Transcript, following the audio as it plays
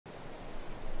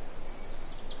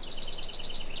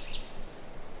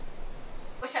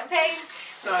champagne,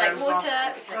 would you like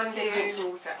water, would you like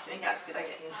food? Water, actually. That's a good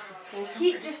idea.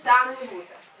 Keep just down in the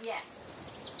water. Yeah.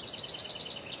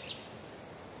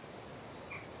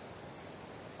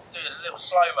 Do a little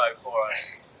slow-mo for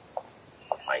us.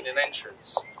 Making an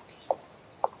entrance.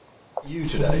 You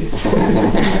today? I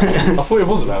thought it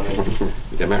was about me.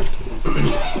 We get married.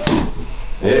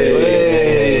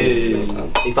 Hey!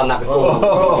 He's done that before.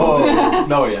 Oh.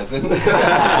 No, he hasn't.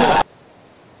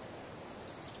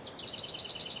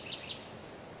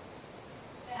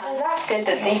 That's good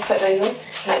that they put those on.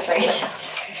 That's very interesting.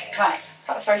 Right.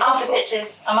 That's very After simple.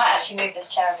 pictures, I might actually move this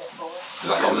chair a bit forward.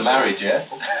 Like I'm married, yeah?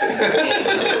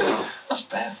 That's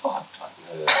bare fun.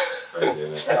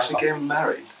 Actually getting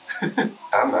married.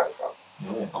 I'm married, bro.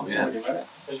 Oh, yeah. Do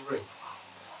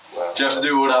you have to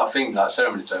do all that thing, like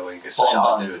ceremony so we can say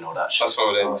I'm doing all that shit? That's what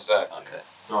we're doing today. Okay.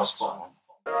 Nice spot.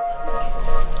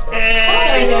 Can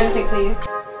I do anything for you?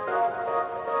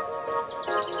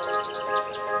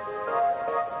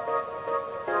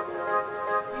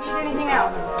 Need anything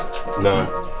else? No.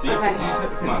 Okay.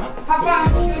 Papa,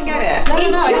 you can get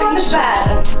it. No, I can spare.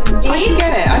 I can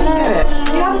get it, I can get it. Do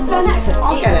you have a spare necklace?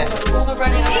 I'll get it. All the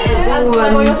running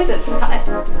All your scissors.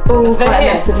 All They're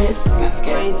here. That's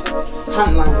good.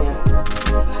 Hunt line,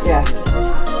 yeah.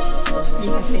 You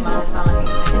can see mine as well.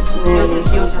 Yours is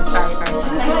very, very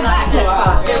nice. Oh my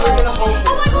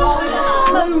god!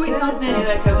 No, it doesn't. It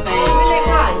looks amazing.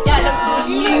 Yeah, it looks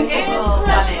beautiful.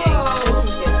 Stunning.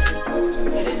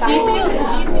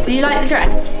 Do you like the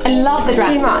dress? I love the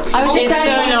dress. Too much. I was just It's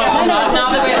saying, so nice.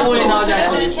 Now that we're all in our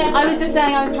dresses. I was just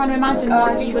saying, I was trying to imagine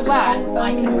what you would wear.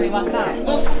 I couldn't really work it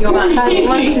out. Your man.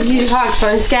 Once did you just hug, so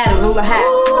I'm scared of all the hair.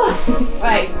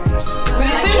 Right. But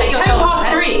it's only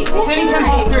 3:10. It's only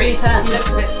 3:10. You look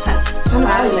a bit tense.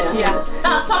 Yeah.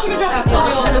 That's such a good dress for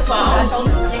yours as well.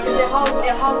 It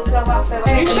holds itself up so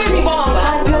well. You showed me one on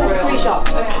there. 3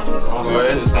 shops. Where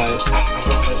is it?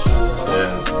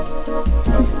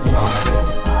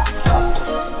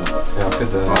 Yeah, I could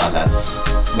do that.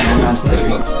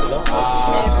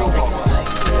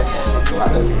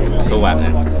 It's all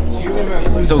happening.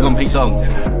 It's all gone peaked on.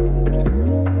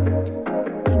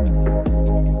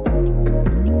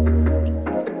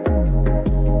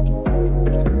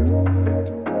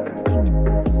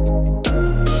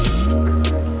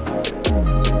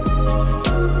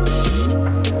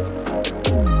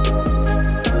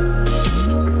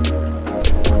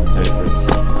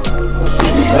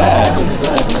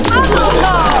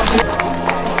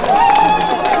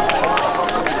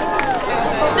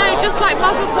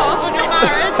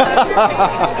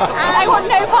 I want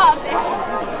no part of this.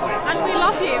 And we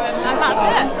love you, and that's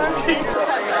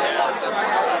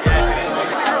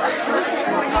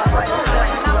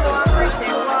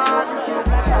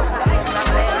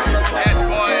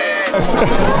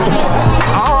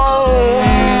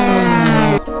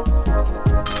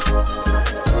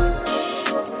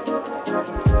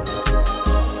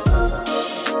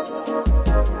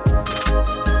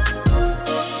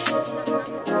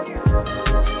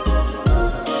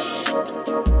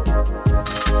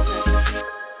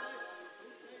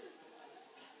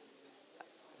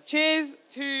Cheers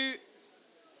to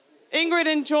Ingrid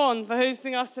and John for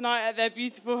hosting us tonight at their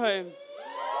beautiful home.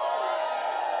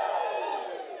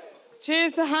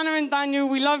 Cheers to Hannah and Daniel,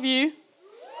 we love you.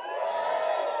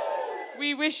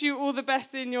 We wish you all the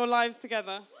best in your lives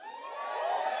together.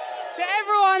 To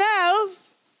everyone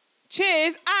else,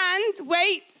 cheers, and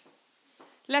wait,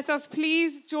 let us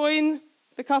please join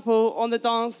the couple on the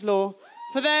dance floor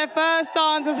for their first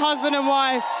dance as husband and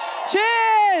wife.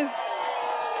 Cheers!